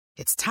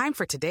It's time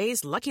for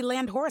today's Lucky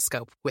Land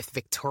horoscope with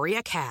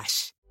Victoria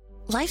Cash.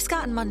 Life's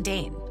gotten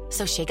mundane,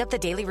 so shake up the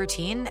daily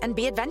routine and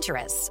be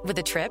adventurous with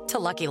a trip to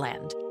Lucky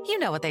Land. You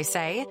know what they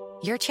say,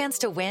 your chance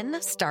to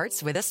win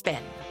starts with a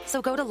spin.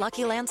 So go to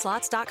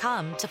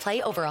LuckyLandSlots.com to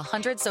play over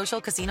 100 social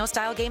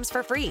casino-style games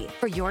for free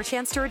for your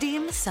chance to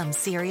redeem some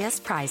serious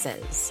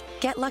prizes.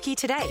 Get lucky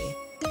today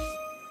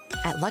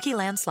at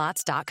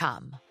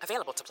LuckyLandSlots.com.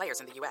 Available to players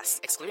in the U.S.,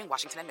 excluding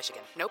Washington and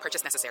Michigan. No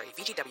purchase necessary.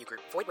 VGW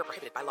Group. Void where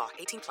prohibited by law.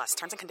 18+.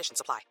 Terms and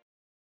conditions apply.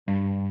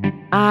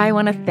 I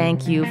want to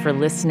thank you for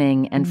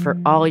listening and for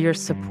all your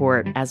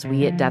support as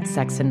we at Death,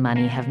 Sex, and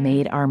Money have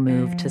made our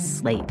move to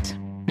Slate.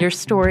 Your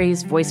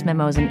stories, voice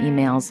memos, and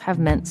emails have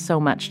meant so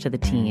much to the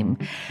team.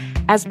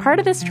 As part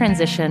of this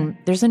transition,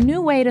 there's a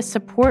new way to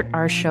support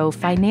our show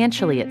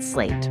financially at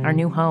Slate, our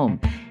new home,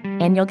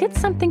 and you'll get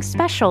something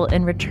special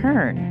in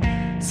return.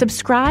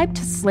 Subscribe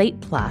to Slate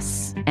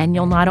Plus, and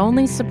you'll not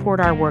only support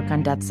our work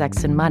on Death,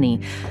 Sex, and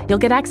Money, you'll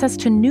get access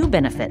to new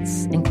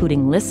benefits,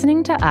 including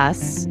listening to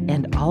us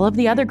and all of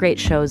the other great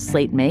shows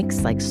Slate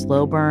makes, like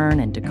Slow Burn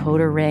and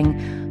Decoder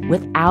Ring,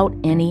 without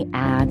any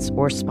ads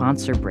or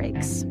sponsor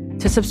breaks.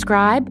 To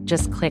subscribe,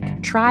 just click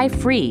Try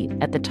Free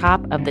at the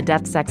top of the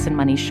Death, Sex, and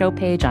Money show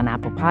page on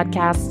Apple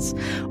Podcasts,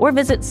 or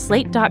visit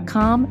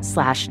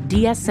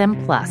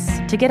slate.com/DSM Plus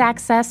to get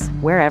access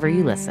wherever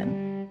you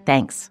listen.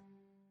 Thanks.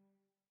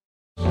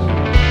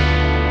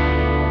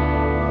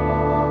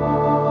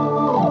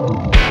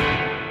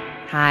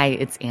 Hi,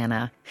 it's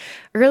Anna.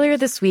 Earlier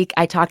this week,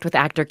 I talked with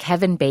actor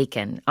Kevin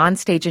Bacon on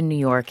stage in New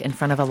York in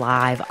front of a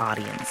live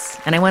audience.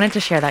 And I wanted to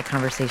share that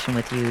conversation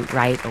with you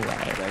right away.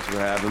 Thanks for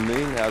having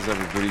me. How's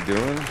everybody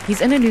doing?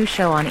 He's in a new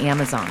show on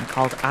Amazon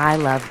called I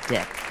Love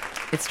Dick.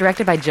 It's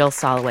directed by Jill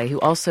Soloway, who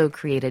also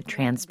created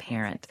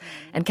Transparent.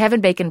 And Kevin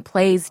Bacon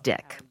plays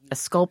Dick, a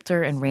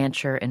sculptor and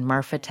rancher in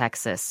Marfa,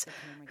 Texas,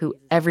 who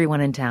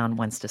everyone in town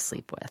wants to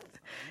sleep with.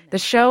 The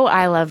show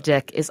I Love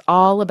Dick is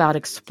all about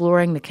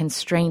exploring the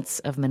constraints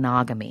of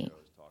monogamy.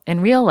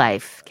 In real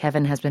life,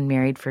 Kevin has been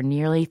married for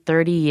nearly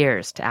 30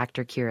 years to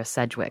actor Kyra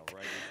Sedgwick.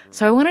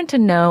 So I wanted to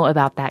know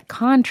about that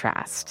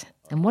contrast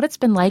and what it's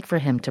been like for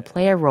him to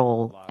play a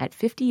role at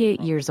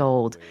 58 years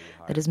old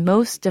that is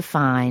most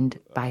defined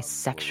by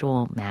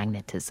sexual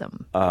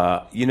magnetism.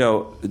 I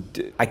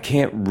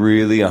can't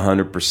really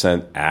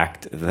 100%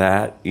 act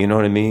that, you know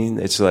what I mean?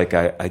 It's like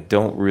I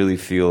don't really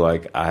feel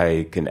like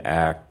I can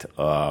act.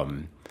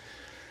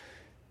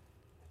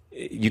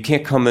 You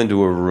can't come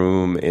into a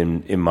room,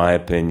 in my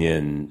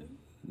opinion,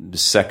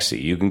 sexy.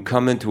 You can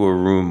come into a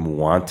room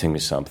wanting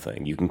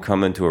something. You can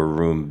come into a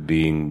room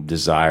being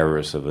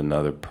desirous of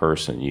another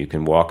person. You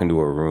can walk into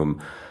a room,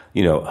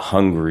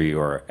 hungry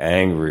or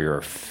angry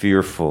or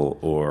fearful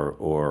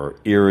or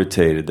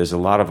irritated. There's a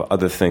lot of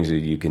other things that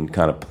you can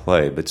kind of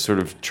play, but sort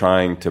of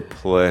trying to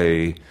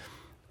play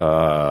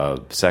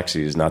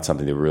sexy is not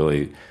something that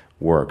really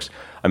works.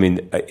 I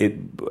mean,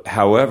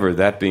 however,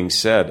 that being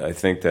said, I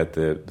think that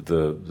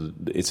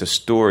it's a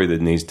story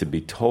that needs to be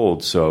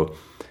told. So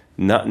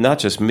not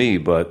just me,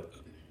 but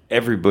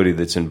everybody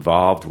that's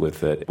involved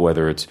with it,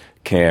 whether it's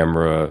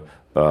camera,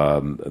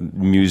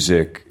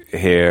 music,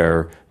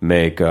 hair,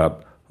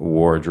 makeup,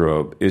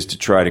 wardrobe, is to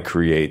try to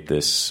create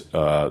this,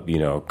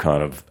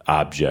 kind of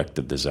object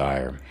of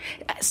desire.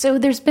 So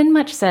there's been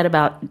much said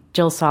about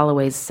Jill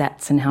Soloway's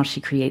sets and how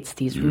she creates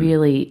these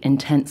really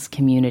intense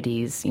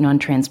communities. On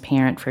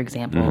Transparent, for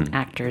example,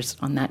 actors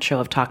on that show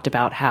have talked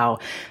about how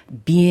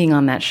being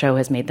on that show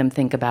has made them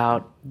think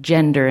about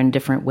gender in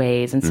different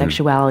ways and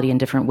sexuality in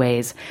different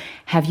ways.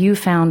 Have you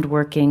found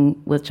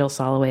working with Jill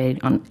Soloway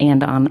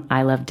on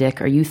I Love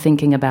Dick, are you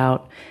thinking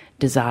about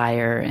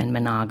desire and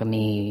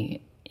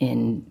monogamy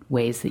in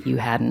ways that you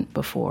hadn't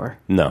before?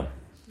 No.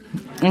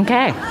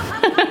 Okay.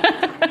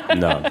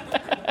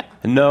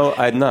 No,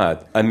 I'm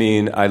not. I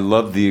mean, I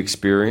love the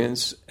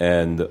experience,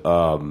 and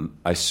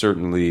I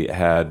certainly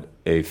had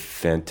a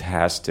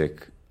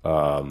fantastic,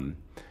 as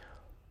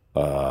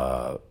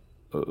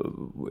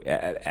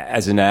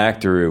an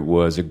actor, it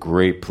was a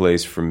great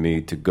place for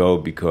me to go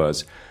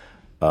because,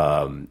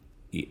 I've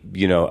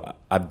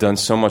done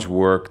so much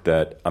work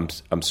that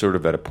I'm sort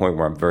of at a point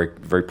where I'm very,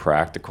 very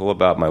practical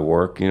about my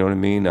work. You know what I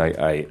mean?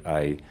 I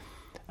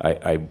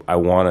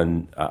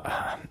want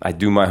to. I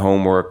do my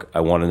homework.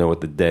 I want to know what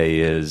the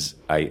day is.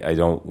 I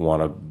don't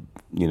want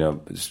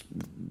to,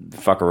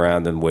 fuck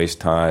around and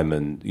waste time.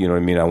 And you know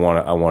what I mean. I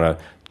want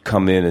to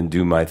come in and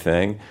do my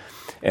thing.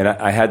 And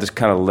I had to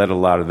kind of let a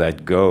lot of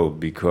that go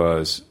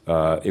because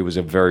it was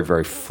a very,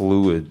 very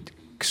fluid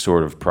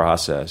sort of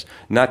process,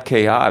 not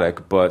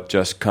chaotic, but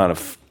just kind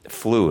of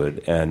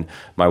fluid. And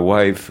my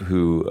wife,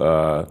 who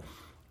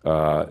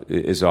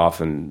is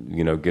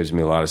often, gives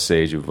me a lot of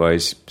sage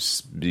advice,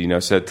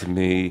 said to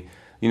me,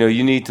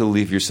 you need to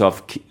leave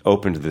yourself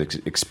open to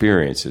the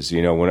experiences.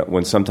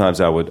 When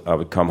sometimes I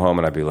would come home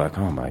and I'd be like,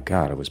 oh my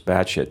God, it was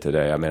bad shit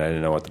today. I mean, I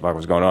didn't know what the fuck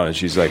was going on. And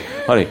she's like,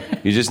 honey,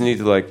 you just need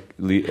to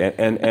leave.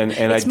 And it's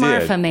I did.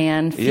 Martha,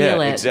 man. Feel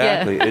it.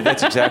 Exactly. Yeah.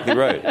 That's exactly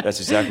right. That's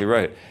exactly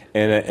right.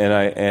 And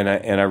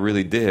I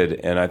really did.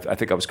 And I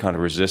think I was kind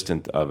of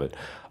resistant of it.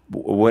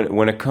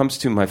 When it comes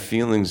to my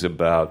feelings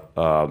about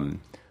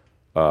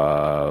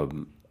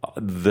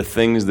the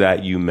things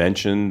that you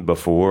mentioned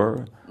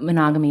before.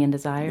 Monogamy and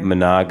desire.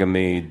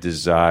 Monogamy,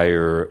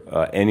 desire,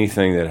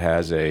 anything that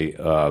has I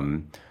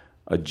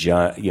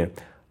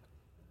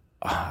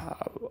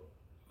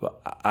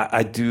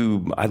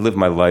live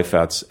my life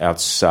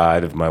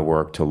outside of my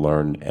work to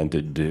learn and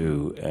to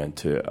do and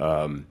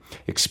to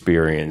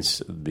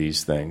experience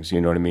these things. You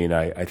know what I mean?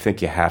 I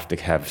think you have to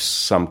have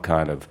some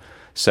kind of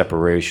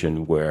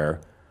separation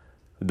where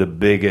the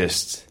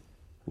biggest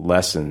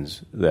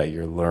lessons that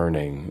you're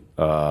learning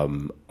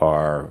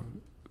are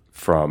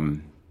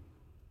from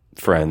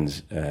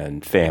friends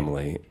and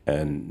family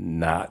and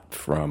not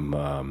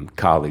from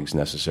colleagues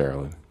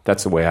necessarily.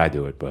 That's the way I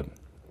do it. But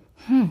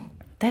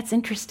that's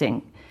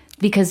interesting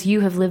because you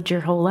have lived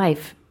your whole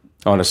life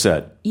on a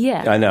set.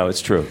 Yeah, I know,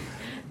 it's true.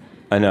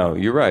 I know,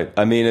 you're right.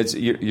 I mean,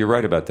 you're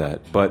right about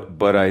that. But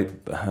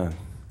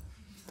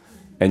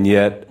and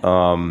yet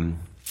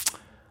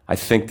I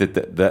think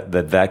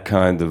that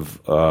kind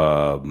of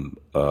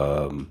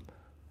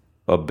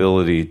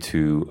ability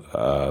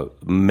to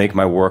make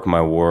my work.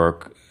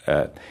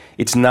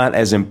 It's not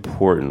as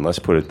important. Let's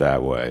put it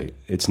that way.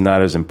 It's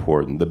not as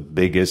important. The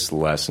biggest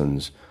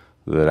lessons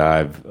that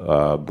I've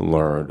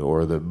learned,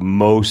 or the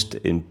most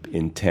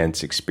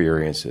intense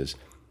experiences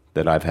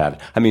that I've had.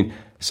 I mean,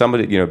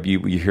 somebody,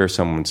 you hear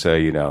someone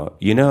say,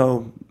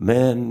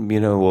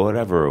 man,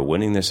 whatever,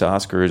 winning this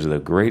Oscar is the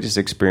greatest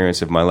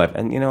experience of my life,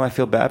 and I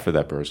feel bad for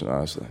that person,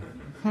 honestly.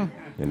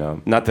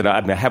 Not that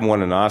I haven't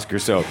won an Oscar,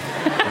 so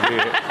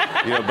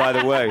by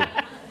the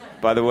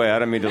way, I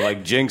don't mean to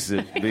jinx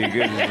it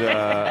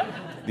because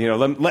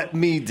let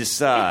me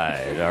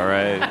decide, all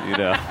right,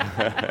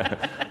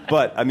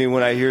 But I mean,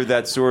 when I hear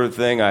that sort of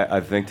thing,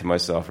 I think to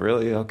myself,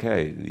 really,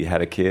 okay, you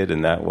had a kid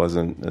and that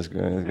wasn't as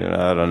good.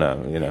 I don't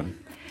know,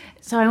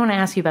 So I want to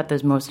ask you about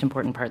those most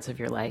important parts of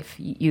your life.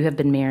 You have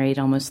been married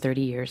almost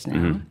 30 years now.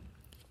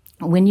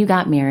 Mm-hmm. When you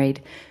got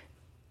married,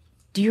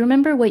 do you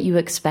remember what you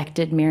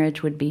expected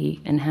marriage would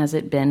be, and has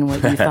it been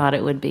what you thought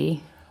it would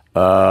be?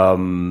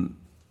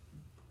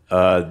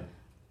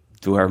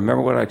 Do I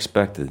remember what I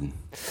expected?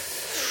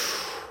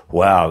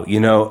 Wow,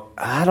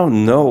 I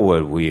don't know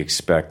what we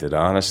expected,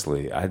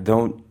 honestly. I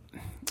didn't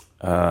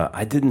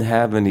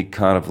have any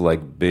kind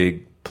of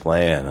big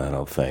plan, I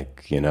don't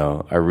think,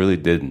 I really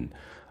didn't.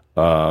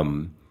 I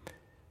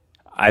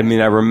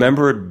mean, I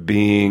remember it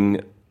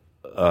being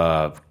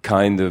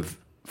kind of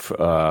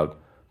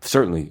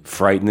certainly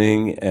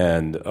frightening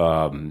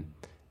and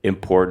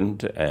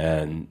important,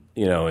 and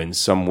in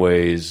some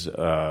ways,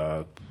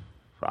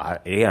 I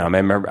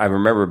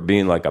remember it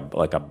being like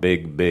a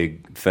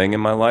big thing in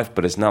my life.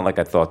 But it's not like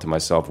I thought to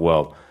myself,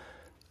 well,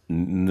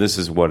 this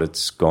is what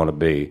it's going to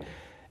be.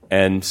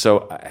 And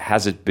so,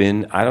 has it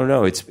been? I don't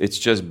know. It's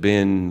just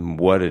been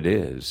what it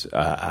is.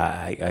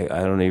 I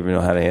don't even know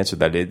how to answer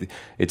that.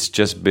 It's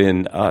just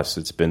been us.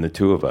 It's been the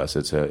two of us.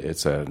 It's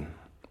a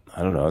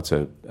I don't know. It's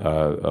a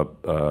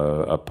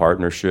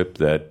partnership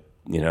that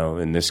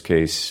in this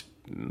case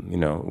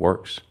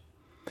works.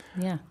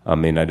 Yeah. I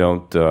mean, I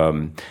don't.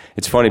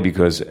 It's funny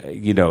because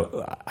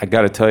I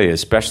got to tell you,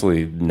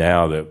 especially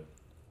now that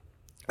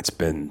it's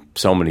been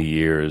so many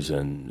years,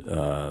 and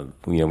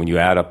when you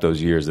add up those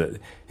years,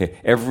 that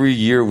every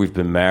year we've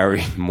been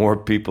married, more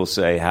people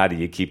say, "How do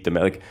you keep the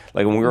like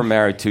when we were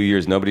married 2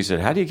 years, nobody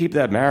said, "How do you keep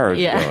that marriage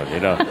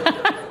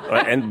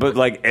going?" But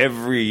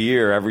every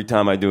year, every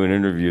time I do an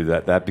interview,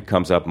 that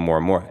becomes up more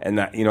and more. And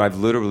I've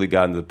literally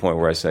gotten to the point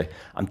where I say,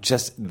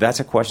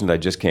 that's a question that I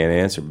just can't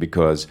answer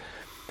because.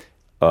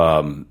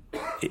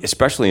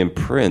 Especially in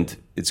print,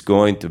 it's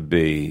going to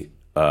be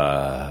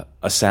a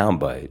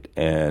soundbite,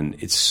 and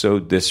it's so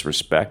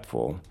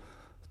disrespectful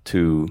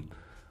to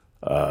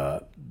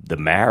the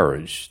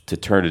marriage to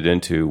turn it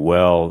into,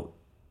 well,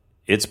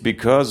 it's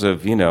because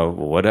of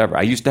whatever.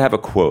 I used to have a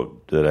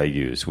quote that I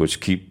used, which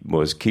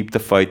was keep the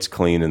fights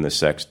clean and the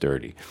sex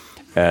dirty,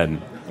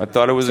 and I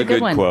thought it was a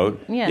good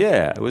quote.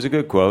 Yeah, it was a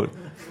good quote.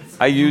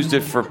 I used it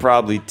for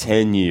probably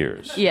 10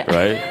 years. Yeah,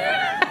 right.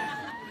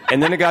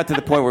 And then it got to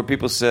the point where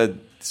people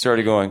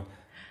started going,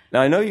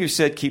 now I know you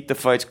said keep the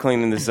fights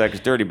clean and the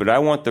sex dirty, but I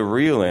want the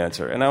real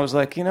answer. And I was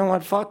like, you know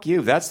what? Fuck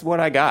you. That's what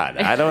I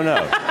got. I don't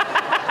know.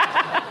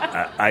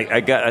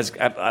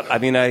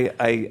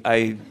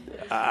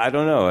 I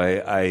don't know.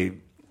 I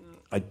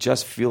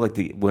just feel like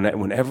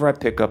whenever I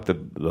pick up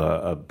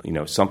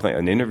something,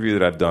 an interview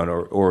that I've done,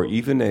 or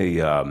even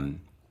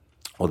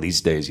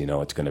these days,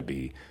 it's going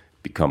to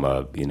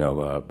become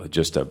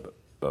just a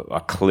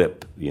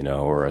clip,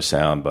 or a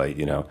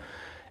soundbite,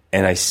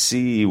 and I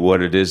see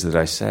what it is that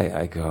I say.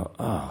 I go,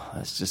 oh,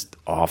 that's just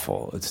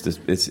awful. It's just,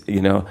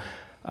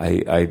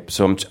 I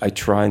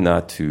try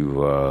not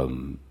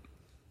to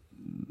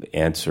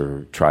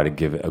try to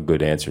give a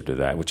good answer to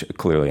that, which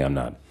clearly I'm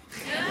not.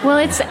 Well,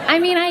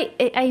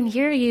 I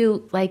hear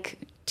you, like,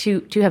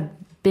 to have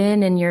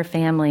been in your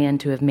family and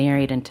to have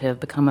married and to have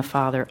become a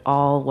father,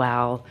 all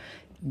while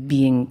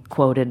being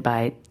quoted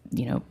by,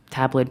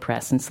 tabloid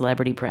press and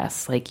celebrity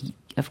press. Like,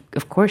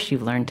 of course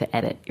you've learned to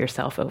edit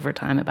yourself over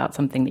time about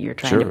something that you're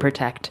trying to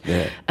protect.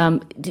 Yeah.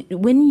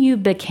 When you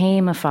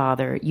became a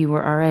father, you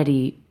were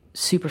already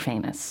super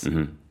famous.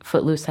 Mm-hmm.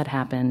 Footloose had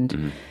happened.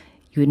 Mm-hmm.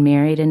 You had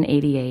married in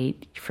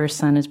 88. Your first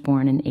son is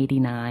born in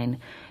 89.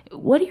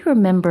 What do you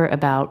remember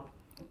about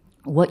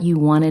what you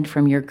wanted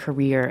from your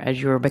career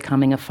as you were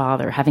becoming a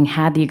father, having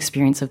had the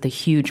experience of the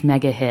huge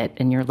mega hit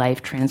and your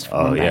life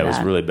transformed? Oh yeah, by it was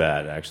that? really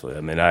bad actually.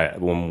 It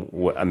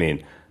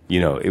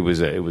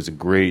was a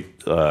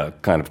great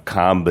kind of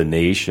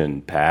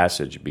combination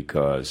passage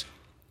because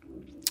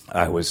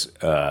I was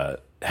I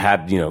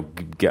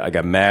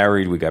got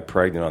married, we got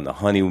pregnant on the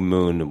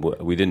honeymoon.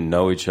 We didn't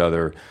know each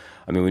other.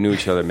 I mean, we knew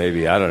each other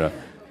maybe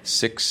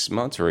 6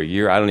 months or a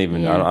year. I don't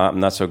even. Yeah. I'm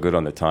not so good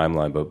on the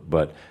timeline,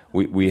 but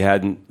we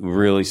hadn't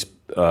really.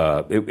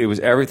 It was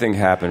everything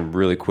happened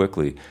really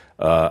quickly.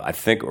 I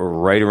think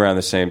right around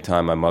the same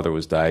time my mother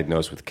was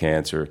diagnosed with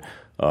cancer.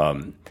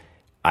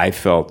 I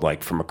felt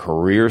like, from a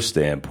career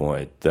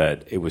standpoint,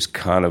 that it was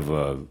kind of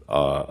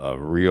a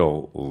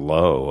real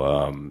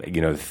low.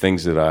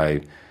 Things that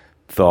I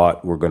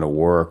thought were going to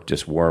work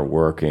just weren't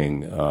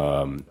working.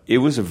 It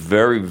was a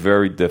very,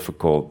 very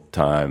difficult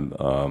time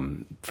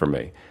for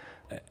me.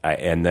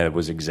 And that it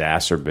was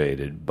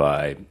exacerbated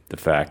by the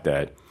fact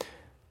that,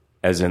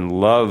 as in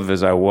love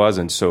as I was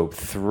and so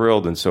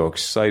thrilled and so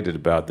excited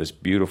about this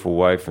beautiful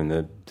wife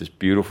and this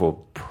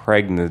beautiful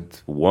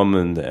pregnant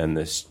woman and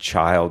this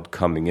child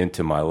coming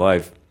into my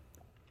life,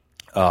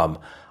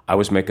 I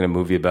was making a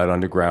movie about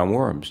underground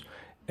worms.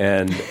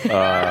 And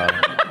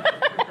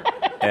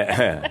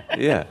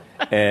yeah.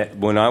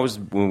 And when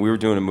we were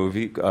doing a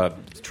movie,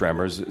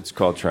 Tremors, it's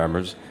called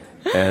Tremors,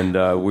 and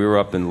we were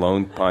up in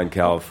Lone Pine,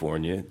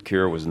 California.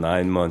 Kira was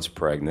 9 months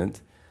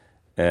pregnant,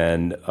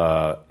 and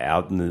we're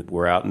out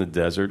in the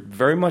desert.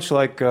 Very much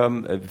like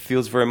it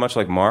feels very much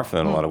like Martha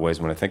in a lot of ways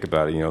when I think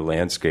about it.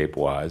 Landscape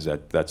wise,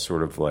 that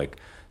sort of like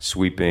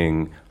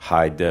sweeping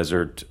high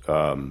desert,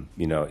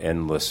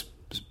 endless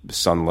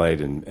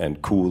sunlight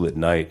and cool at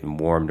night and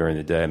warm during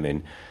the day. I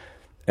mean.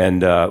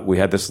 And we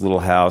had this little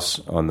house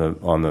on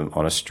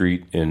a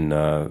street in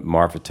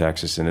Marfa,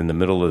 Texas, and in the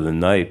middle of the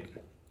night,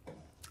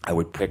 I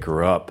would pick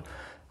her up.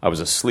 I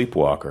was a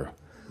sleepwalker,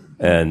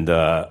 and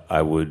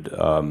I would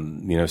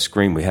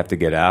scream, "We have to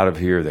get out of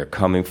here! They're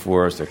coming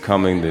for us! They're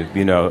coming!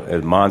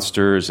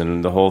 Monsters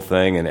and the whole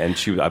thing!" And I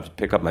would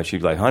pick up she'd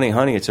be like,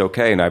 "Honey, it's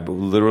okay," and I would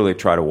literally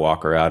try to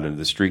walk her out into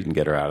the street and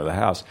get her out of the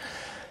house.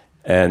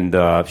 And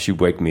she'd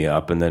wake me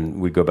up, and then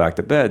we'd go back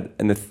to bed.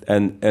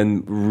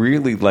 And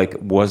really, like,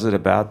 was it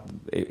about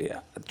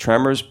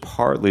Tremors?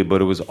 Partly,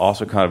 but it was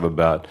also kind of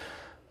about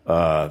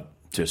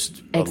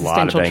just a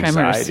lot of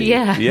anxiety.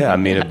 Tremors. Yeah, I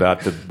mean,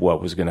 about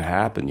what was going to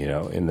happen,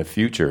 in the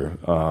future.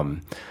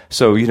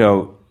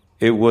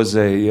 It was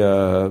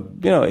a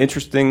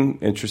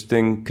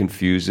interesting,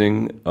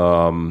 confusing,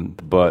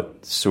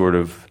 but sort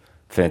of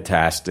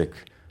fantastic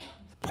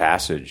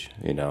passage.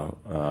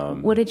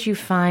 What did you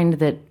find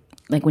that?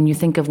 Like, when you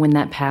think of when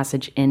that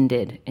passage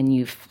ended and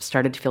you've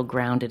started to feel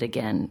grounded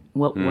again,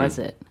 what was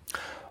it?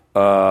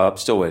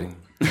 Still waiting.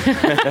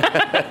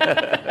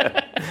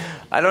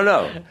 I don't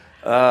know.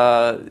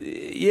 I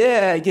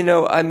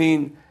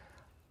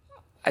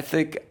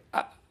think,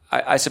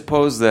 I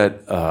suppose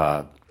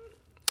that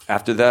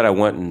after that I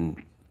went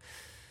and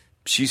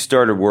she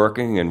started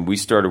working and we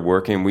started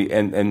working.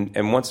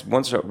 And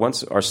once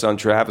our son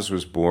Travis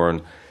was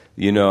born,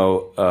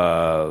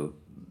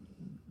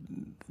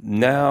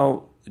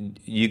 now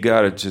you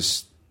gotta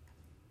just,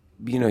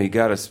 you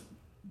gotta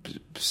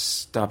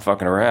stop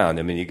fucking around.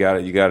 I mean, you got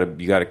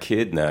a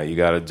kid now. You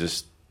gotta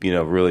just,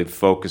 really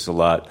focus a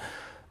lot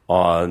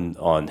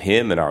on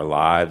him and our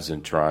lives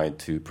and trying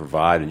to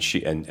provide. And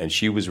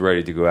she was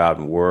ready to go out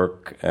and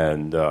work.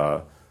 And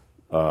so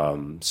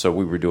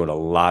we were doing a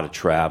lot of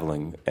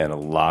traveling and a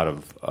lot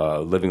of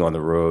living on the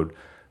road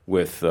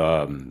with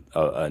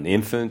an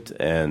infant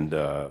and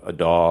a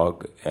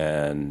dog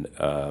and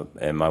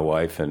my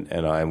wife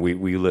and I, and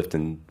we lived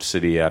in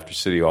city after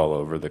city all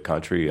over the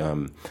country,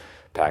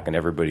 packing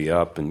everybody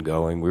up and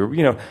going. We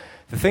were,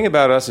 the thing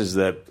about us is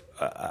that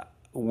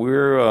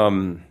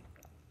we've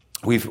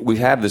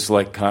had this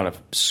like kind of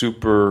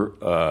super,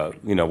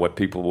 what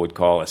people would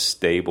call a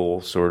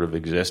stable sort of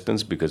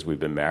existence because we've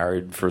been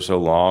married for so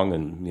long,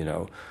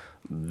 and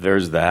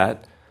there's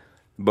that.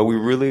 But we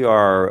really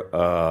are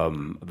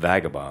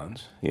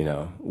vagabonds,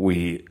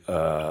 We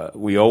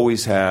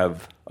always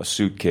have a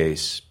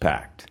suitcase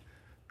packed,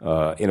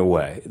 in a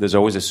way. There's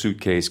always a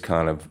suitcase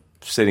kind of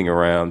sitting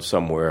around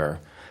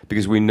somewhere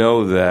because we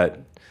know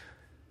that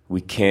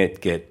we can't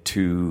get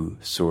too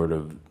sort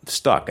of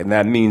stuck. And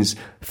that means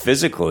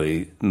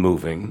physically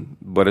moving,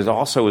 but it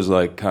also is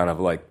like kind of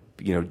like,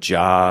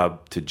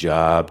 job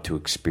to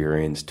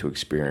experience to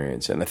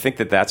experience. And I think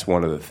that that's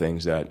one of the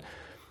things that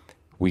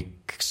we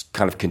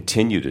kind of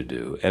continue to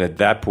do. And at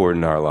that point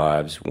in our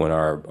lives, when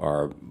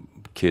our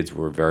kids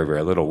were very,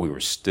 very little, we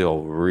were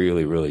still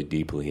really, really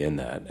deeply in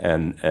that.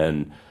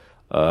 And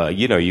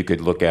you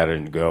could look at it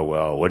and go,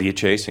 well, what are you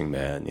chasing,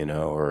 man?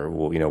 Or,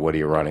 well, what are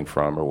you running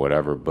from or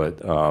whatever.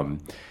 But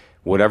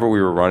whatever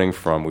we were running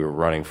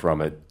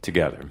from it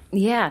together.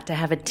 Yeah, to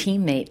have a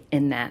teammate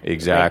in that.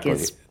 Exactly.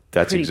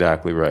 That's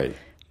exactly right.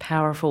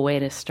 Powerful way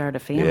to start a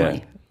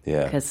family.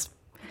 Yeah. Because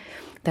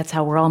that's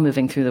how we're all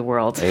moving through the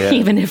world,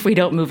 even if we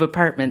don't move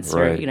apartments,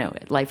 right. Or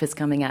life is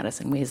coming at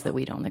us in ways that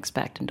we don't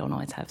expect and don't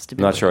always have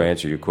stability. I'm not sure I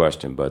answered your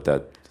question, but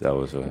that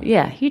was a...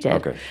 Yeah, you did.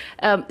 Okay.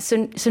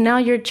 So now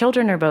your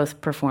children are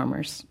both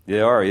performers. They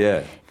are,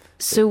 yeah.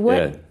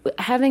 So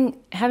having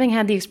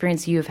had the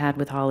experience you have had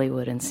with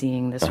Hollywood and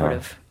seeing the sort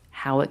of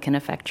how it can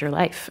affect your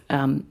life,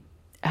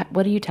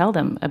 what do you tell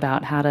them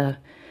about how to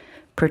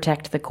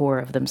protect the core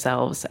of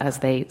themselves as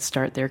they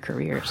start their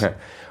careers?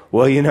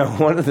 Well,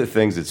 one of the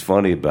things that's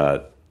funny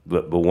about,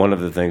 but one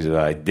of the things that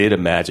I did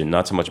imagine,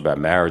 not so much about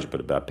marriage, but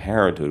about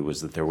parenthood,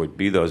 was that there would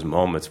be those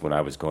moments when I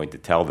was going to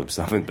tell them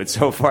something, but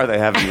so far they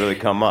haven't really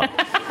come up.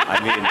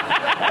 I mean,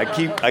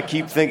 I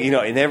keep thinking,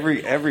 in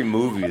every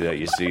movie that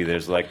you see,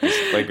 there's like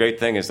this great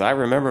thing is I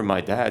remember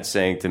my dad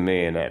saying to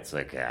me, and it's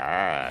like,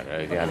 I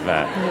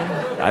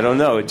don't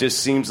know. It just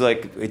seems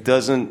like it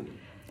doesn't.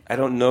 I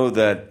don't know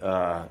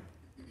that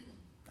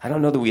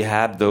we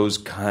have those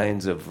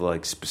kinds of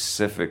like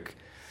specific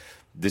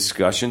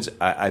discussions.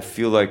 I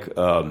feel like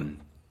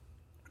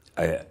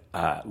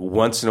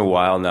once in a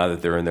while, now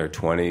that they're in their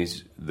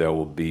 20s, there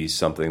will be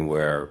something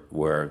where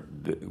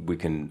we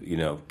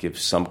can give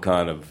some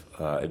kind of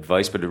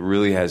advice, but it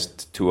really has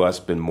to us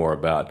been more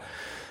about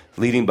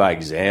leading by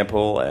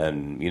example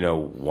and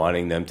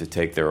wanting them to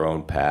take their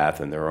own path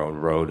and their own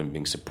road and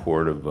being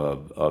supportive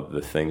of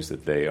the things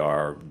that they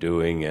are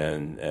doing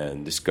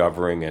and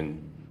discovering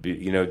and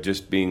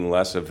just being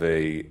less of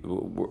a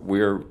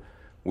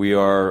we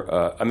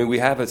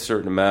have a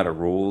certain amount of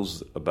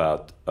rules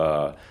about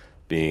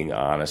being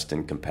honest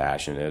and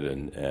compassionate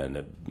and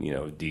a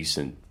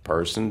decent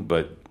person,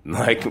 but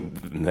like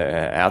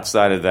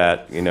outside of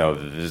that,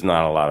 there's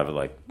not a lot of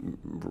like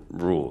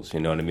rules. You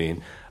know what I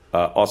mean?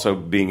 Also,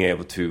 being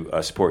able to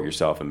support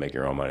yourself and make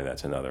your own money,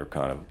 that's another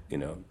kind of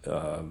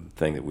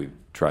thing that we've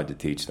tried to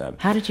teach them.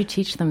 How did you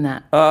teach them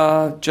that?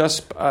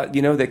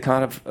 They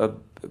kind of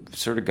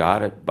sort of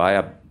got it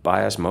by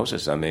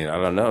osmosis. I mean, I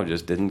don't know,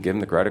 just didn't give them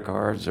the credit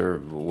cards or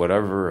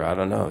whatever. I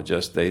don't know.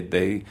 Just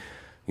they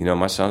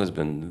my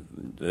son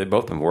they've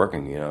both been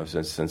working,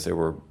 since they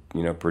were,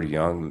 pretty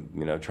young,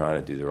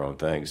 trying to do their own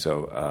thing.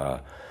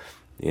 So,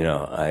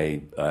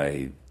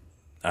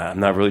 I'm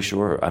not really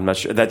sure. I'm not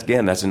sure.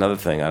 That's another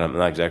thing. I'm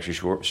not exactly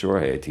sure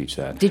how I teach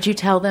that. Did you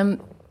tell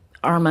them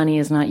our money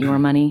is not your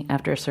money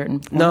after a certain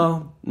point?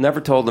 No, never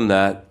told them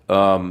that.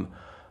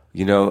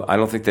 I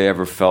don't think they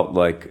ever felt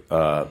like,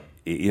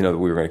 we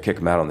were going to kick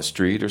them out on the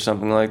street or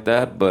something like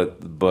that. But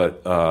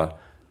I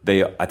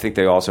think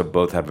they also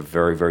both have a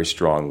very, very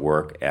strong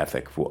work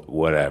ethic.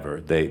 Whatever.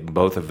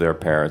 Both of their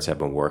parents have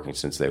been working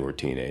since they were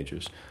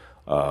teenagers,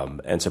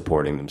 and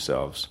supporting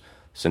themselves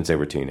since they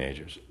were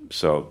teenagers.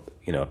 So,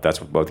 if that's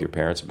what both your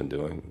parents have been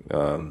doing,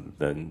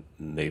 then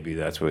maybe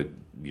that's what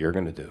you're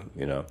going to do,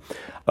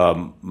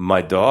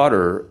 My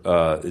daughter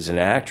is an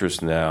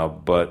actress now,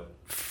 but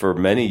for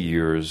many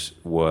years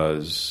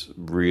was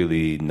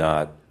really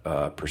not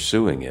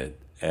pursuing it.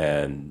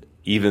 And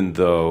even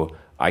though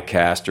I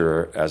cast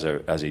her as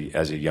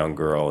a young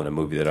girl in a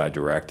movie that I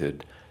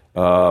directed,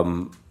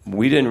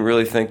 we didn't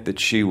really think that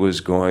she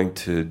was going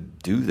to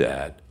do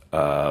that.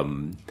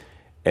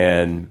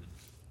 And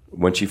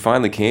when she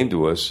finally came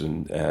to us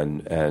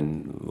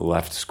and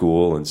left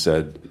school and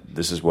said,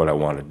 "This is what I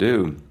want to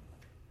do,"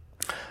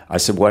 I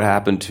said, "What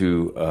happened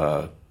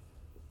to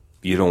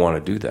you don't want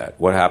to do that?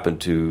 What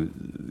happened to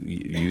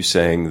you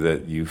saying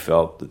that you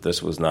felt that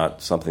this was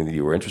not something that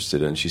you were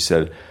interested in?" She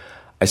said,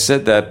 "I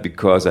said that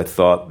because I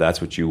thought that's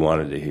what you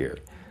wanted to hear."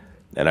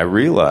 And I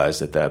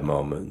realized at that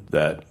moment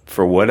that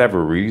for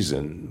whatever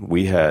reason,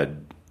 we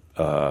had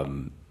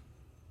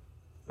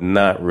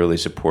not really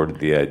supported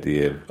the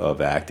idea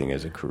of acting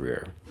as a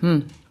career.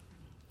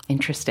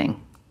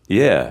 Interesting.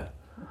 Yeah.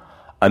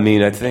 I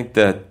mean, I think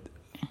that,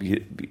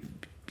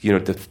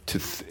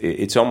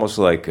 it's almost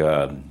like,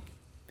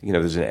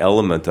 there's an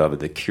element of it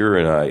that Keira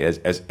and I,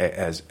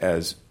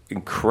 as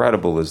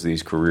incredible as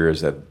these careers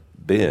have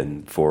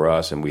been for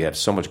us, and we have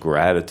so much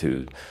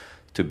gratitude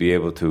to be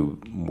able to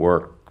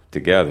work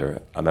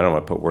together. I don't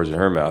want to put words in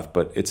her mouth,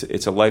 but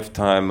it's a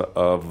lifetime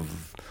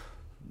of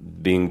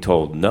being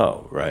told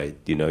no, right?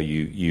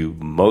 You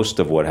most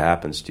of what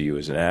happens to you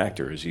as an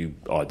actor is you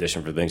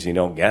audition for things and you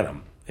don't get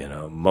them.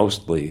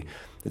 Mostly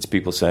it's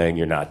people saying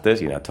you're not this,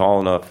 you're not tall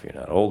enough, you're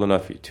not old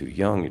enough, you're too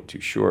young, you're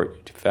too short,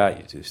 you're too fat,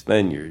 you're too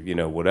thin,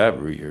 you're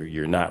whatever,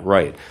 you're not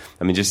right.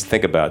 I mean, just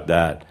think about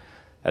that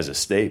as a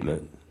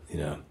statement.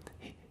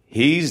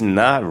 He's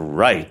not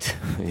right.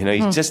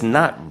 He's just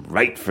not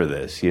right for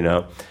this.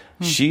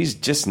 She's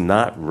just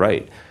not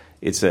right.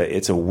 It's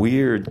a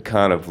weird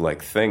kind of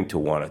like thing to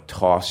want to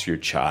toss your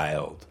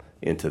child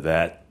into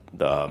that,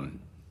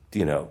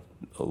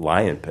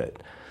 lion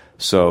pit.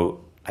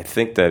 So I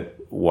think that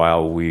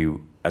while we,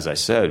 as I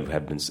said,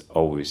 have been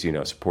always,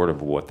 supportive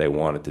of what they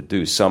wanted to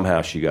do,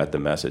 somehow she got the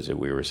message that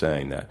we were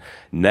saying that.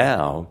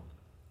 Now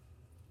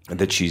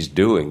that she's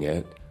doing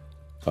it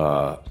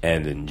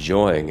and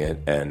enjoying it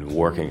and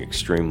working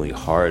extremely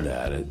hard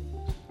at it,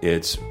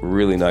 it's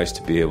really nice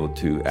to be able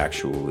to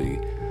actually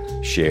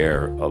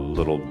share a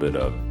little bit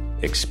of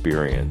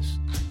experience.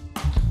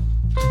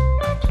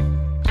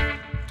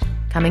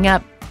 Coming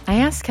up, I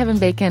asked Kevin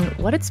Bacon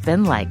what it's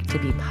been like to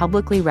be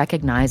publicly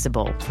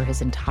recognizable for his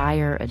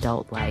entire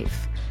adult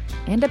life,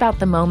 and about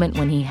the moment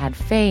when he had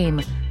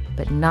fame,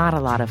 but not a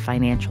lot of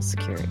financial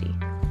security.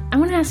 I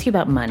want to ask you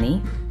about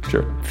money.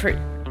 Sure.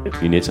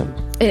 You need some?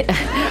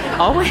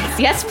 Always.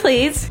 Yes,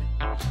 please.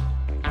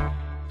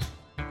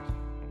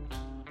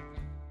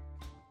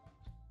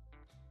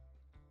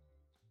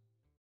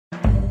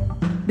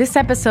 This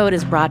episode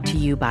is brought to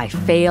you by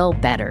Fail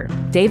Better,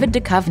 David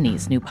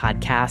Duchovny's new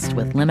podcast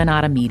with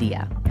Limonada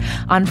Media.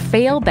 On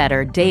Fail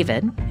Better,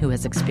 David, who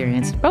has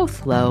experienced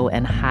both low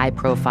and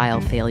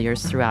high-profile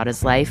failures throughout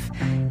his life,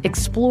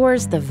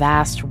 explores the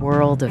vast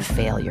world of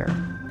failure,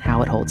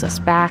 how it holds us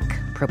back,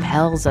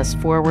 propels us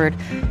forward,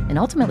 and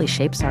ultimately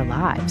shapes our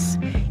lives.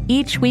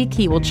 Each week,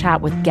 he will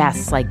chat with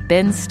guests like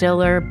Ben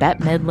Stiller,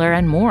 Bette Midler,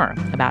 and more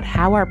about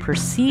how our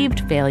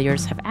perceived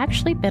failures have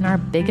actually been our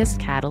biggest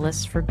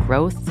catalysts for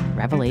growth,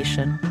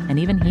 revelation, and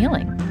even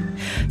healing.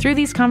 Through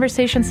these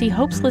conversations, he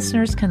hopes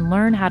listeners can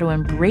learn how to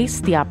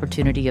embrace the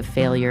opportunity of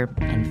failure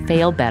and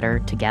fail better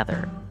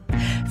together.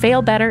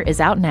 Fail Better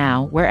is out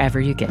now wherever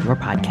you get your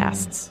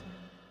podcasts.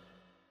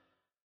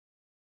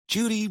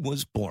 Judy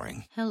was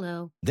boring.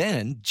 Hello.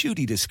 Then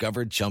Judy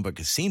discovered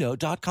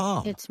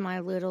ChumbaCasino.com. It's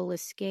my little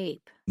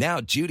escape. Now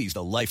Judy's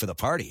the life of the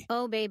party.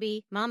 Oh,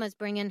 baby, mama's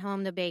bringing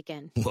home the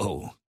bacon.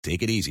 Whoa,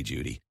 take it easy,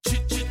 Judy.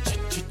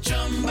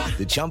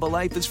 The Chumba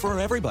life is for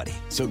everybody.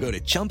 So go to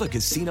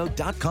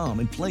ChumbaCasino.com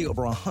and play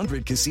over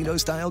 100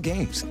 casino-style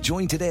games.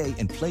 Join today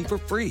and play for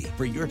free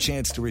for your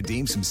chance to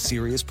redeem some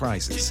serious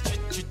prizes.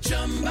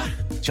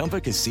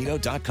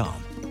 ChumbaCasino.com.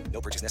 No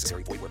purchase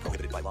necessary. Void where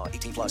prohibited by law.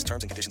 18 plus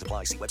terms and conditions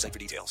apply. See website for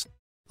details.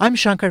 I'm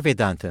Shankar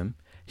Vedantam,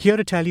 here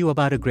to tell you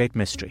about a great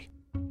mystery.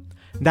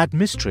 That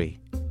mystery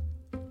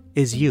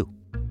is you.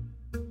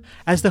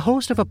 As the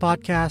host of a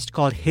podcast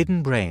called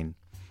Hidden Brain,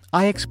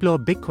 I explore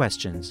big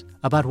questions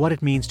about what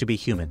it means to be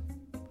human.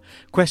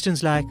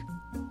 Questions like,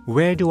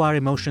 where do our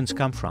emotions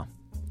come from?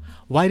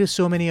 Why do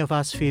so many of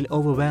us feel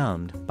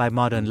overwhelmed by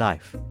modern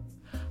life?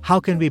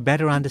 How can we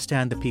better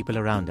understand the people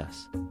around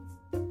us?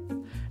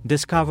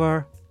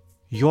 Discover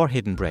your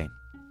hidden brain.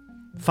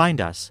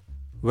 Find us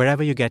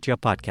wherever you get your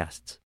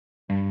podcasts.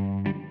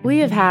 We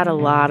have had a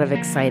lot of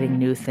exciting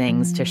new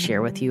things to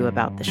share with you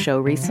about the show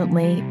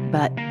recently,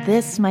 but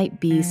this might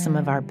be some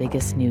of our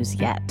biggest news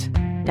yet.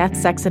 Death,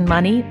 Sex, and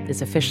Money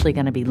is officially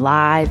going to be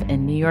live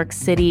in New York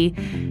City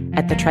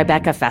at the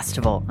Tribeca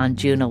Festival on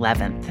June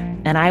 11th.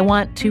 And I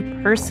want to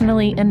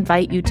personally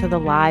invite you to the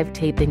live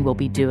taping we'll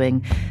be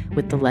doing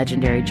with the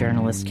legendary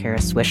journalist Kara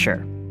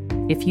Swisher.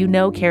 If you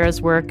know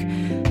Kara's work,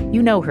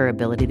 you know her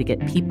ability to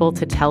get people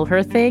to tell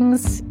her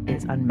things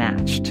is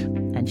unmatched.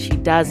 And she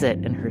does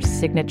it in her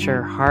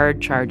signature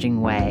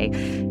hard-charging way.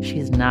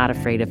 She's not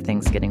afraid of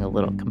things getting a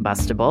little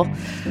combustible.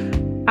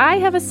 I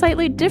have a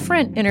slightly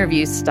different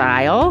interview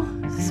style,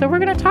 so we're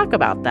going to talk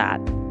about that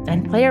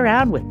and play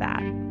around with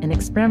that in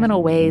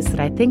experimental ways that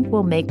I think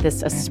will make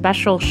this a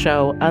special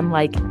show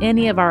unlike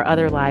any of our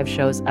other live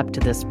shows up to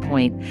this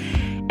point.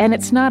 And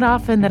it's not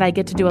often that I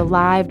get to do a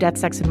live Death,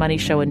 Sex, and Money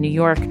show in New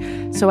York,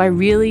 so I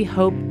really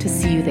hope to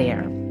see you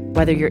there.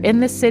 Whether you're in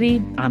the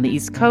city, on the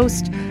East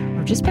Coast,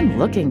 or just been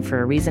looking for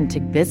a reason to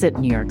visit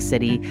New York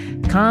City,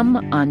 come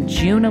on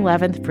June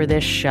 11th for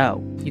this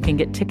show. You can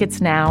get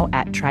tickets now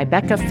at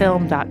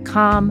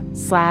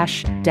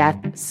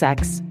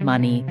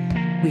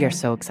tribecafilm.com/deathsexmoney. We are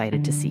so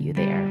excited to see you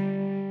there.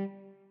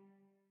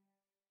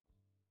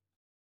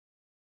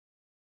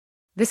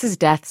 This is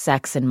Death,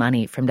 Sex, and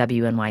Money from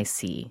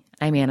WNYC.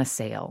 I'm Anna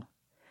Sale.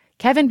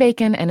 Kevin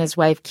Bacon and his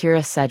wife,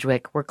 Kyra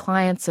Sedgwick, were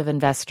clients of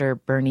investor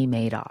Bernie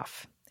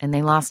Madoff, and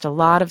they lost a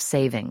lot of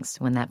savings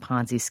when that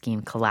Ponzi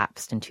scheme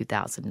collapsed in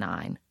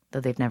 2009,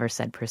 though they've never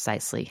said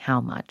precisely how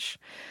much.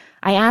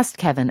 I asked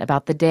Kevin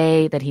about the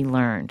day that he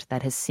learned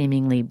that his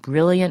seemingly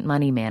brilliant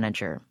money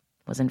manager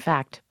was, in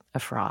fact, a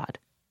fraud.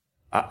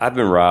 I've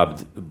been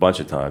robbed a bunch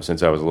of times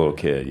since I was a little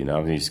kid. I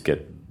used to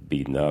get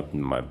beaten up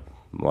and my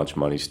lunch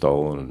money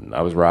stolen.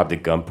 I was robbed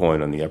at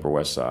gunpoint on the Upper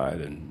West Side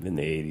in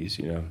the 80s,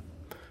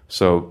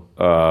 So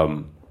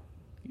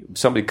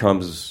somebody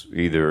comes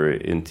either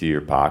into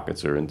your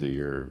pockets or into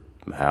your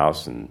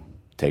house and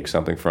takes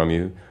something from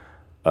you.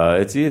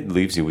 It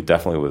leaves you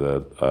definitely with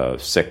a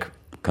sick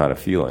kind of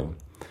feeling.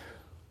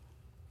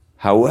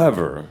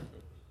 However,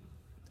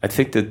 I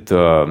think that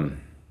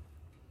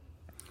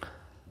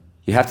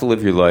you have to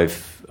live your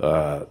life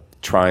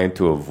trying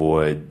to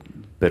avoid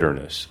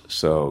bitterness.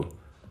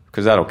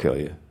 Because that'll kill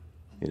you,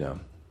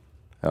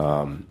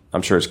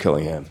 I'm sure it's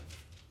killing him,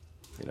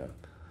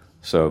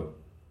 So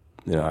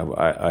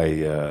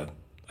I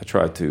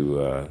try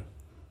to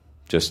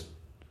just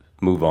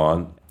move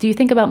on. Do you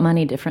think about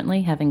money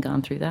differently, having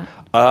gone through that?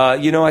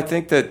 I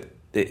think that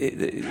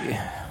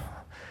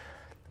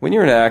when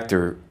you're an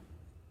actor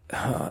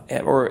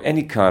or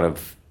any kind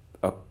of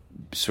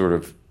sort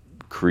of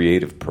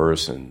creative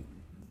person,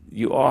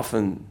 you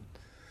often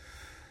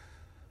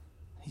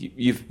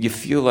you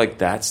feel like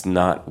that's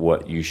not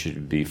what you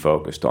should be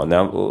focused on.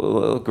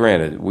 Now,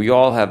 granted, we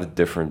all have a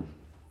different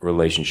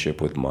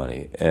relationship with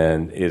money,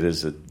 and it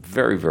is a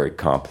very, very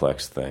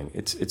complex thing.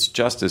 It's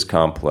just as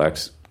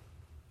complex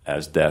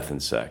as death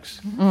and sex.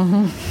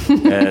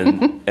 Mm-hmm.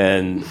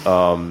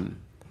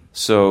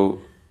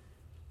 So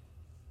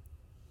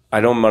I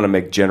don't want to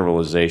make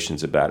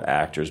generalizations about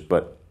actors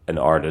and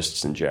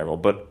artists in general,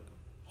 but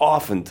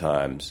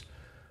oftentimes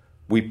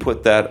we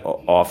put that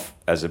off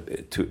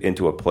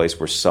into a place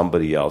where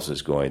somebody else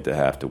is going to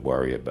have to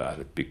worry about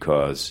it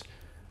because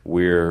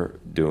we're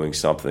doing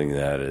something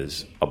that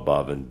is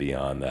above and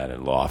beyond that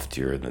and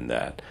loftier than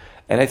that.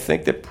 And I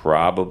think that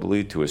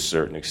probably to a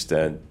certain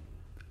extent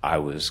I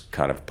was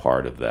kind of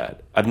part of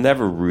that. I've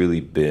never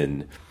really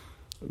been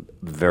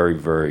very,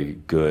 very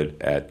good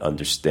at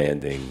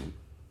understanding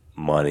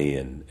money,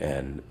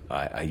 and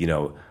I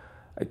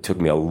it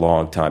took me a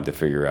long time to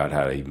figure out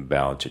how to even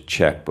balance a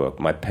checkbook.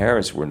 My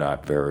parents were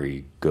not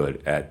very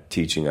good at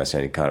teaching us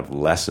any kind of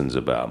lessons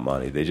about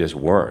money. They just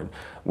weren't.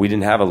 We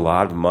didn't have a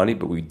lot of money,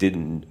 but we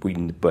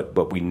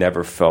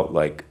never felt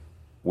like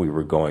we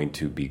were going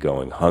to be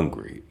going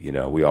hungry.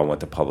 We all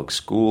went to public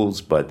schools,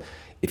 but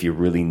if you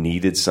really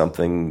needed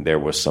something, there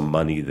was some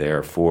money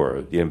there for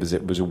it.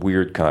 It was a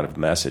weird kind of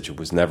message. It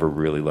was never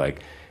really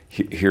like,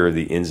 here are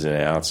the ins and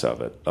outs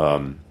of it.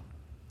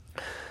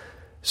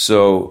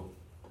 So,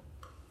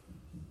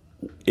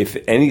 if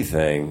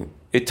anything,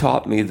 it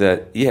taught me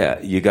that,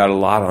 you got a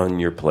lot on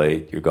your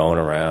plate. You're going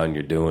around,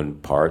 you're doing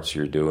parts,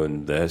 you're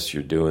doing this,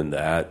 you're doing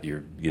that, you're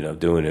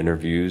doing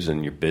interviews,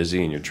 and you're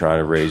busy, and you're trying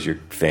to raise your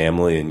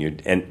family,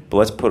 and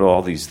let's put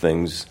all these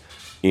things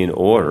in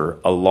order.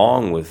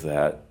 Along with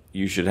that,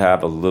 you should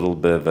have a little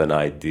bit of an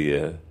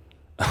idea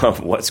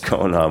of what's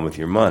going on with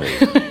your money,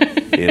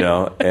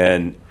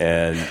 and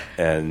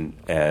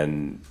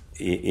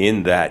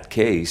in that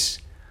case,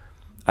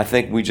 I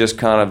think we just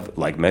kind of,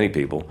 like many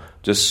people,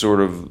 just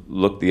sort of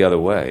looked the other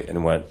way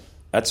and went,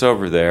 that's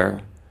over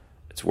there.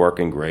 It's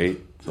working great.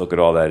 Look at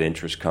all that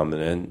interest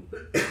coming in.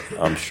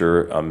 I'm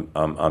sure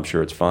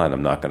it's fine.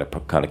 I'm not going to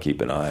kind of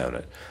keep an eye on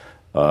it.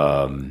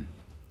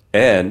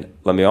 And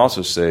let me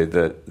also say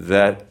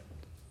that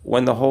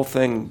when the whole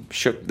thing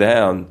shook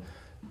down,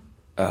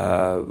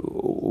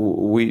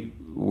 we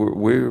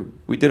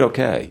did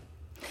okay.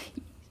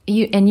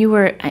 You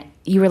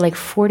were like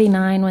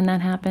 49 when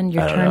that happened.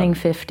 You're turning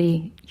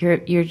 50.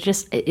 You're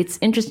just. It's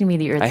interesting to me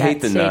that you're at that stage. I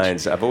hate the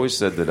nines. I've always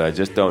said that I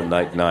just don't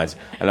like nines,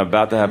 and I'm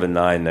about to have a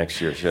 9 next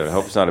year. I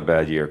hope it's not a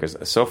bad year because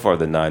so far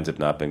the 9s have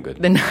not been good.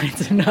 The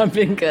 9s have not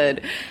been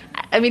good.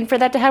 I mean, for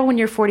that to happen when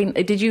you're 40,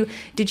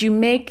 did you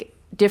make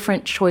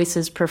different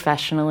choices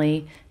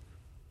professionally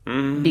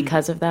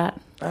because of that?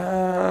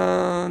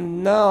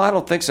 No, I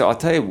don't think so. I'll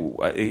tell you.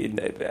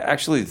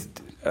 Actually.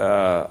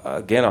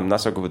 Again, I'm not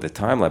so good with the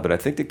timeline, but I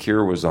think The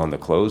Cure was on The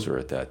Closer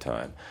at that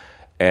time.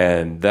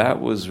 And that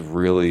was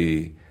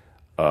really,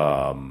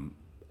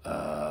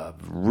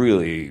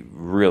 really,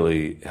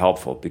 really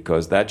helpful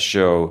because that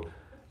show,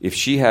 if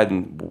she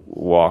hadn't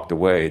walked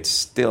away, there's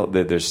still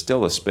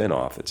a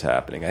spinoff that's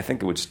happening. I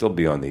think it would still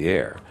be on the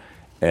air.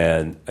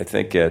 And I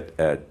think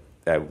at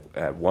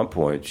one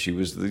point, she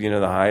was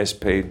the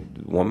highest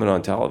paid woman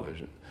on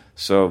television.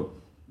 So,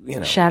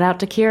 Shout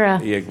out to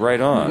Kira. Yeah, right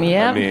on.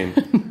 Yeah. I mean,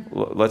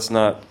 let's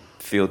not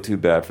feel too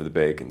bad for the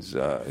Bacons.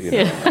 I'm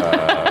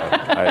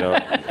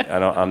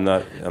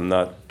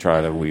not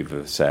trying to weave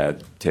a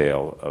sad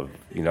tale of.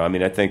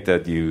 I think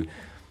that you.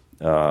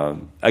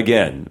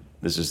 Again,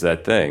 this is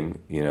that thing.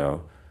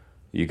 You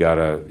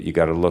gotta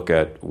look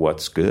at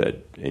what's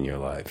good in your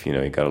life.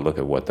 You gotta look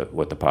at what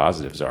the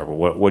positives are.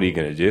 But what are you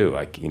going to do?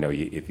 I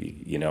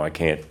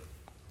can't.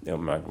 What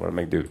am I going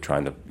to do?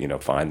 Trying to,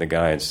 find the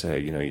guy and say,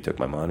 you took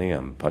my money.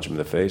 I'm punch him in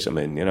the face. I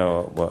mean,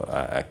 what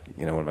am I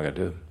going to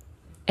do?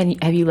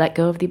 And have you let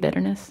go of the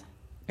bitterness?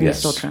 Are yes.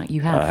 you still trying?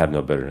 You have? I have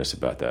no bitterness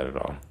about that at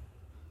all.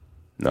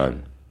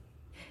 None.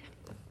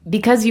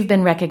 Because you've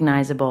been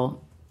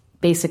recognizable,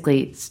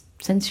 basically,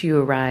 since you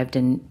arrived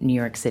in New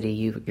York City,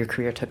 your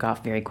career took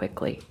off very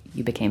quickly.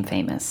 You became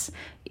famous.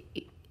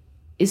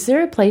 Is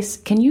there a place,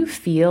 can you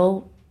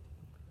feel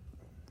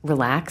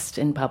relaxed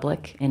in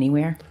public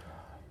anywhere?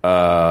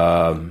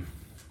 Relaxed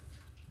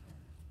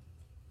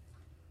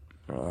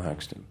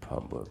in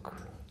public.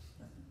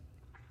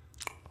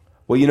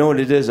 Well, you know what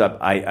it is.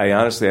 I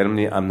honestly, I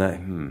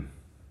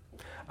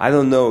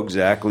don't know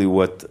exactly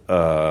what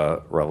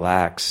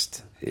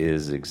relaxed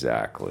is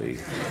exactly.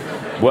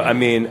 Well, I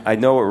mean, I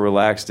know what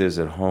relaxed is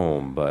at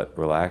home, but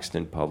relaxed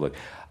in public.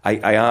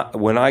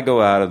 When I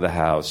go out of the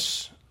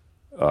house,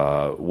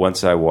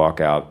 once I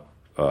walk out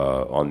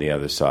on the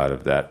other side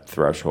of that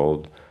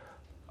threshold,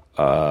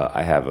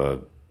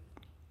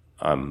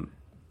 I'm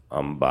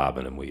I'm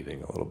bobbing and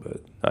weaving a little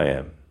bit. I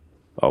am,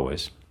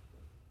 always.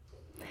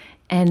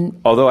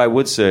 And although I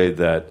would say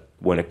that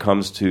when it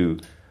comes to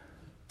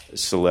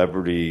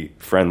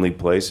celebrity-friendly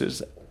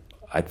places,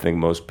 I think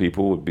most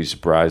people would be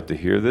surprised to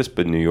hear this,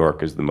 but New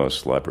York is the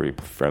most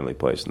celebrity-friendly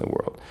place in the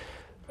world,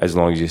 as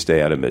long as you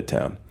stay out of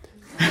Midtown.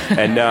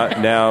 And now,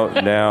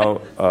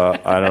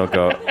 I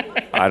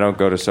don't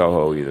go to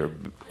Soho either.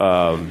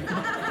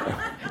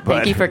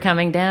 Thank you for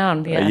coming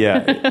down.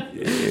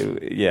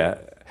 Yeah.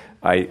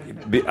 I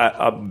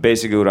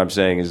basically what I'm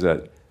saying is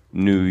that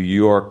New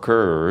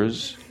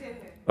Yorkers,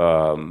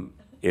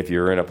 if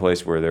you're in a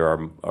place where there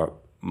are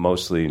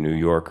mostly New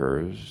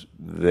Yorkers,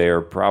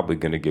 they're probably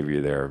going to give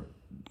you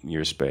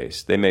your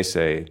space. They may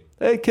say,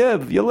 "Hey,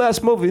 Kev, your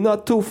last movie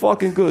not too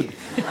fucking good,"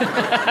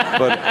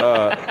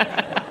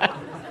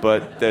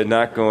 but they're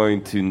not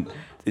going to.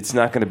 It's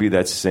not going to be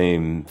that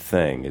same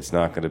thing. It's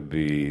not going to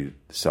be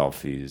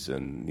selfies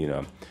and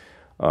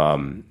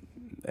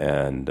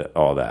and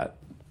all that.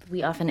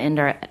 We often end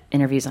our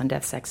interviews on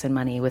Death, Sex, and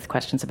Money with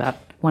questions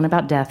one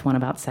about death, one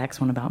about sex,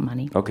 one about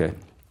money. Okay.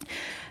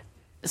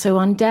 So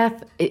on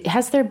death,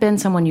 has there been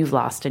someone you've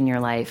lost in your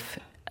life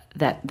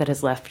that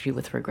has left you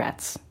with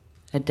regrets?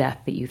 A death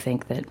that you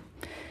think that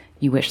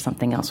you wish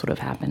something else would have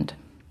happened?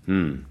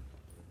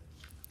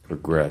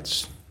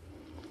 Regrets.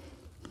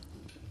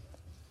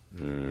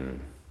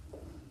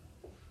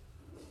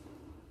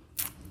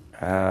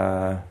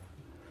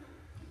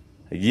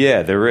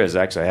 Yeah, there is.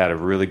 Actually, I had a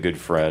really good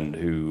friend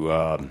who,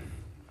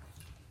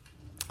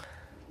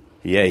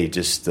 he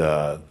just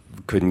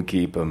couldn't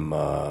keep him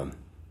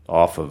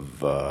off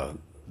of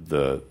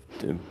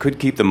could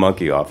keep the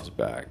monkey off his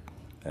back.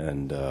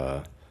 And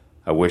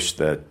I wish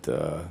that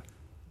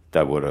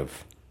that would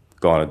have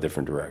gone a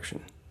different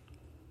direction.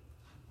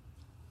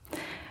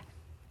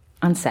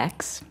 On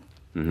sex,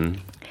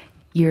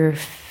 you're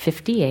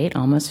 58,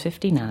 almost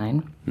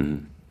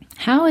 59.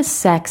 How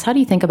do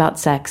you think about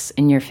sex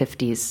in your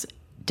 50s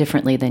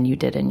differently than you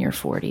did in your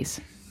 40s?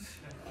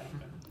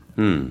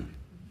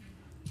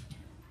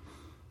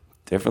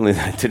 Differently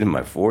than I did in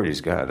my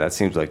 40s. God, that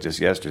seems like just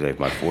yesterday,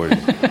 my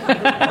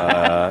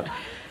 40s.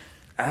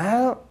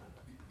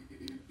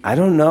 I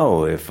don't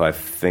know if I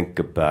think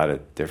about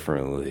it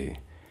differently.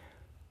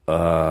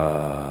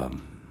 I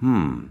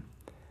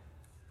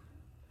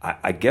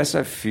guess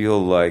I feel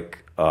like...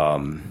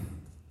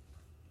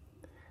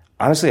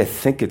 Honestly, I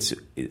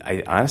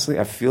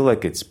feel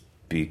like it's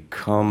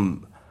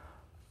become,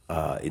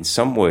 in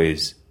some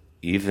ways,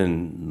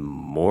 even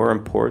more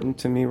important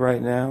to me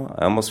right now.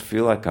 I almost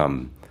feel like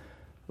I'm,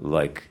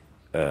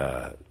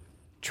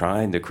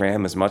 trying to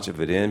cram as much of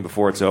it in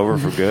before it's over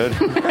for good.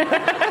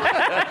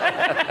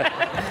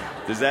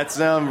 Does that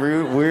sound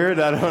weird?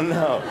 I don't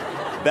know.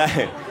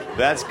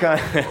 That's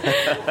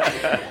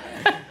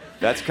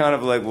kind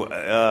of like,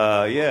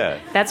 yeah.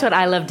 That's what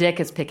I Love Dick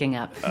is picking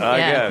up. I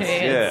guess,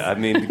 yeah. I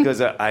mean,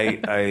 because I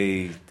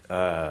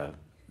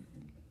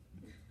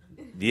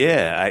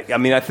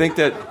think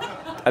that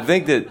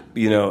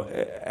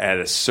at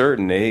a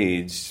certain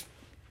age,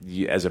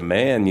 as a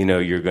man,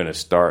 you're going to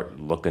start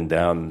looking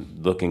down.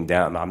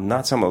 I'm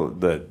not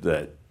someone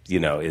that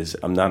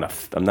I'm not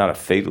a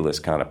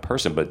fatalist kind of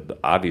person, but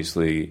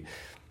obviously,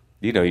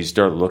 you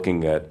start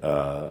looking at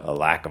a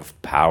lack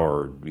of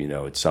power,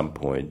 at some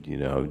point,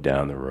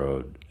 down the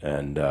road.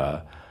 And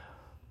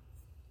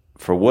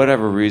for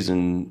whatever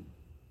reason,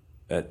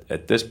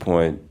 at this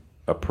point,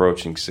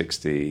 approaching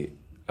 60,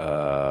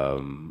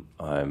 I'm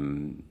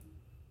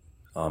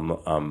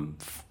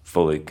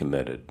fully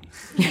committed.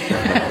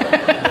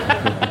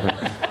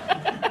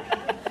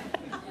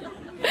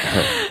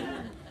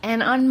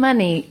 And on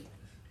money,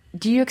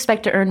 do you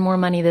expect to earn more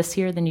money this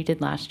year than you did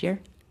last year?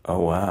 Oh,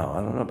 wow.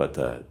 I don't know about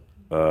that.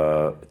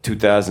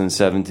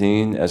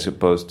 2017 as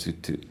opposed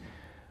to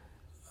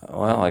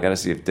well, I got to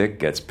see if Dick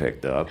gets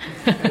picked up.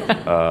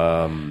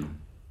 I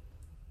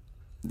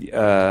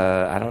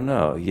don't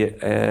know.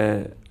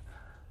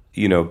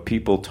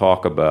 People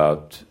talk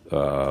about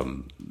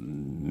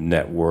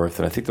net worth,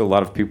 and I think that a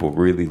lot of people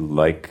really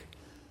like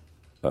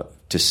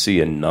to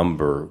see a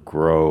number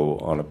grow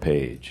on a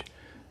page,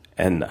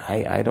 and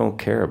I don't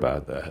care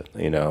about that.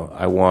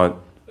 I want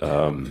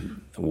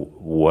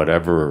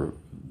whatever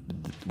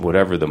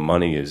the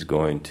money is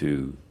going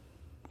to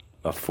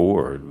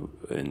afford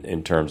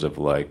in terms of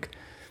my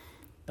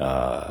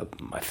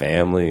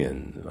family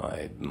and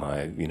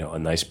my a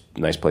nice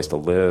place to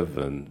live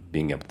and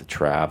being able to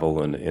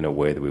travel in a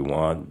way that we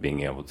want,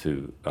 being able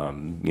to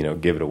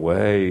give it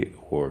away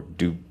or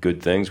do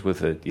good things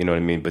with it, you know what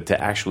I mean? But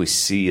to actually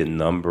see a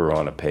number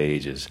on a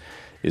page is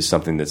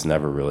something that's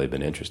never really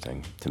been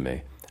interesting to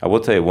me. I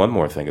will tell you one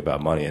more thing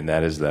about money, and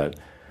that is that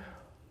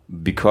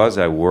because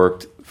I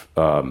worked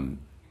and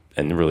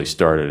really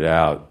started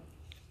out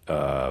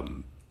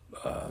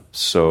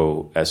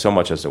so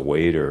much as a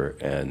waiter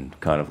and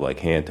kind of like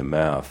hand to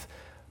mouth,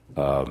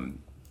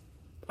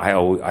 I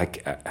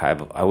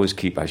always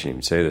keep, I shouldn't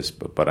even say this,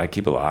 but I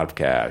keep a lot of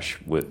cash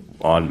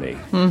on me.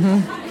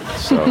 Mm-hmm.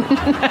 So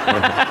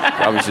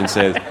probably shouldn't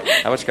say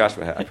this. How much cash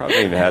do I have? I probably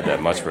don't even have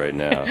that much right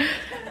now.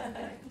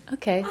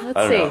 Okay, let's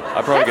I don't see. know.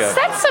 I probably got.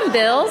 That's some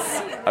bills.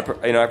 I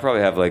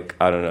probably have like,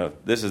 I don't know.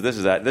 This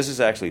is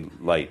actually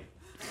light.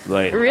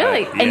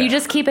 Really? Yeah. And you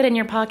just keep it in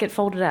your pocket,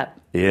 folded up.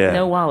 Yeah.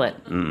 No wallet.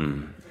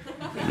 No.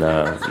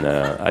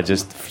 I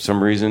just, for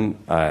some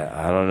reason,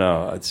 I don't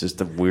know. It's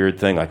just a weird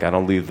thing. Like, I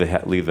don't leave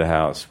the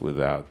house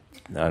without.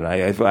 And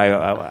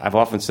I've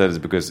often said it's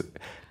because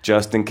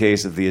just in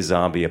case of the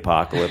zombie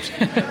apocalypse.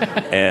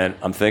 And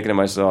I'm thinking to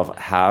myself,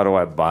 how do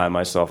I buy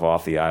myself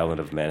off the island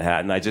of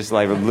Manhattan? I just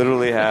like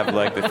literally have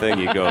like the thing,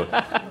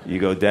 you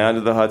go down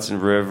to the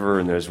Hudson River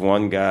and there's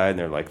one guy and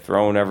they're like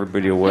throwing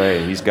everybody away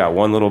and he's got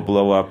one little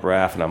blow up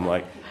raft and I'm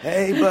like,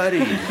 hey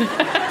buddy.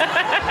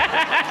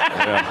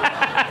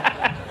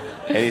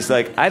 And he's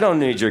like, I don't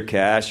need your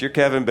cash. You're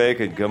Kevin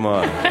Bacon. Come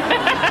on.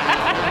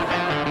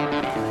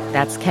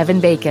 That's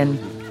Kevin Bacon.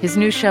 His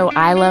new show,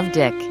 I Love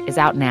Dick, is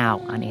out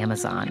now on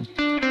Amazon.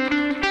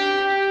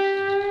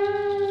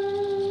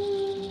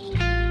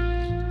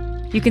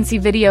 You can see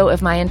video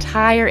of my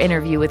entire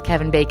interview with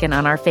Kevin Bacon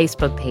on our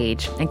Facebook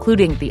page,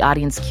 including the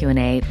audience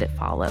Q&A that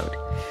followed.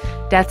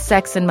 Death,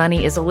 Sex, and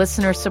Money is a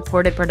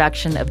listener-supported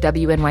production of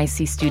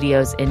WNYC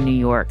Studios in New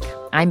York.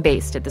 I'm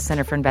based at the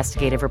Center for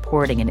Investigative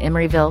Reporting in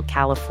Emeryville,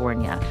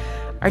 California.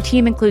 Our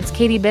team includes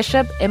Katie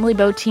Bishop, Emily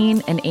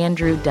Botine, and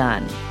Andrew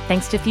Dunn.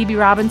 Thanks to Phoebe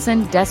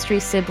Robinson,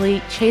 Destry Sibley,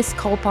 Chase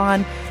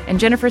Colpon, and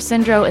Jennifer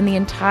Sindro and the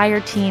entire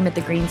team at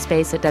the Green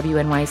Space at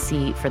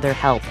WNYC for their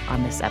help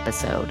on this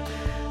episode.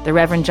 The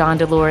Reverend John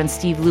DeLore and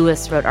Steve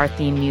Lewis wrote our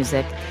theme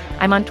music.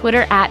 I'm on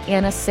Twitter at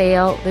Anna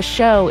Sale. The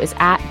show is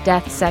at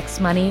Death, Sex,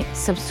 Money.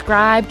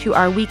 Subscribe to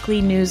our weekly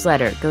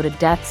newsletter. Go to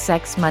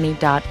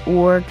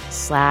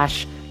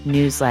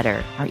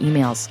deathsexmoney.org/newsletter. Our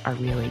emails are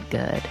really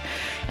good.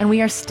 And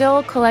we are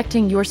still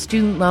collecting your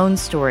student loan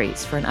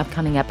stories for an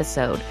upcoming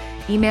episode.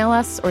 Email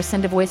us or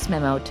send a voice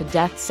memo to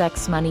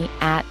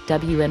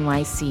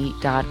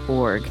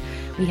deathsexmoney@wnyc.org.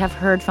 We have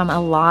heard from a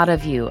lot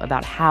of you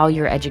about how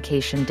your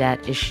education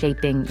debt is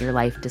shaping your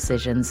life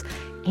decisions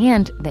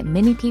and that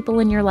many people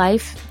in your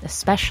life,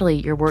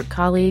 especially your work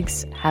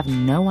colleagues, have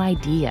no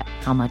idea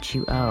how much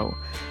you owe.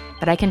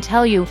 But I can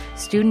tell you,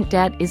 student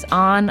debt is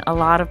on a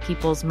lot of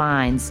people's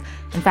minds.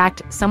 In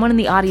fact, someone in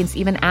the audience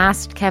even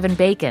asked Kevin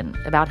Bacon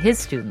about his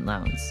student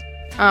loans.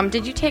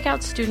 Did you take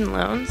out student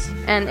loans?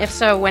 And if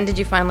so, when did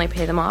you finally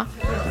pay them off?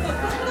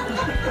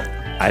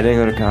 I didn't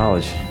go to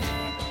college.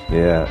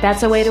 Yeah.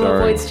 That's a way to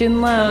avoid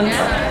student loans.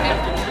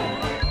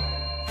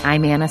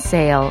 I'm Anna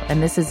Sale,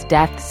 and this is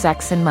Death,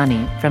 Sex, and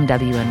Money from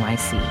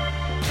WNYC.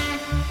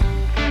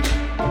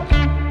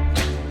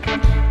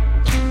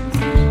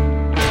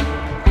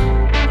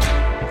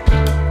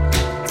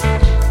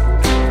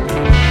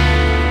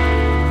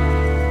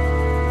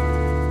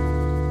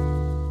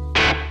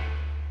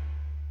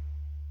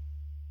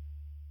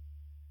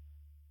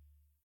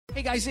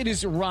 Hey guys, it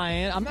is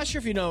Ryan. I'm not sure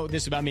if you know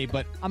this about me,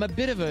 but I'm a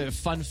bit of a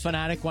fun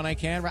fanatic when I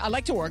can. I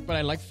like to work, but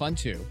I like fun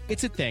too.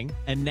 It's a thing.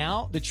 And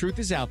now the truth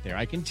is out there.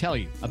 I can tell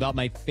you about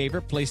my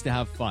favorite place to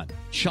have fun.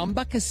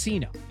 Chumba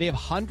Casino. They have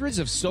hundreds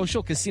of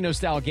social casino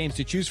style games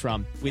to choose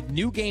from with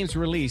new games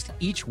released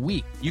each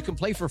week. You can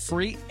play for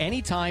free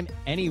anytime,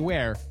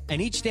 anywhere.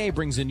 And each day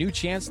brings a new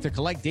chance to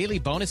collect daily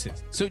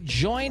bonuses. So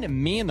join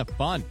me in the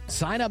fun.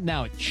 Sign up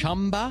now at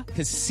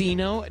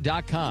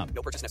ChumbaCasino.com.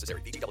 No purchase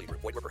necessary. VGW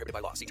Group. Void where prohibited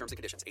by law. See terms and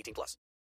conditions. 18+.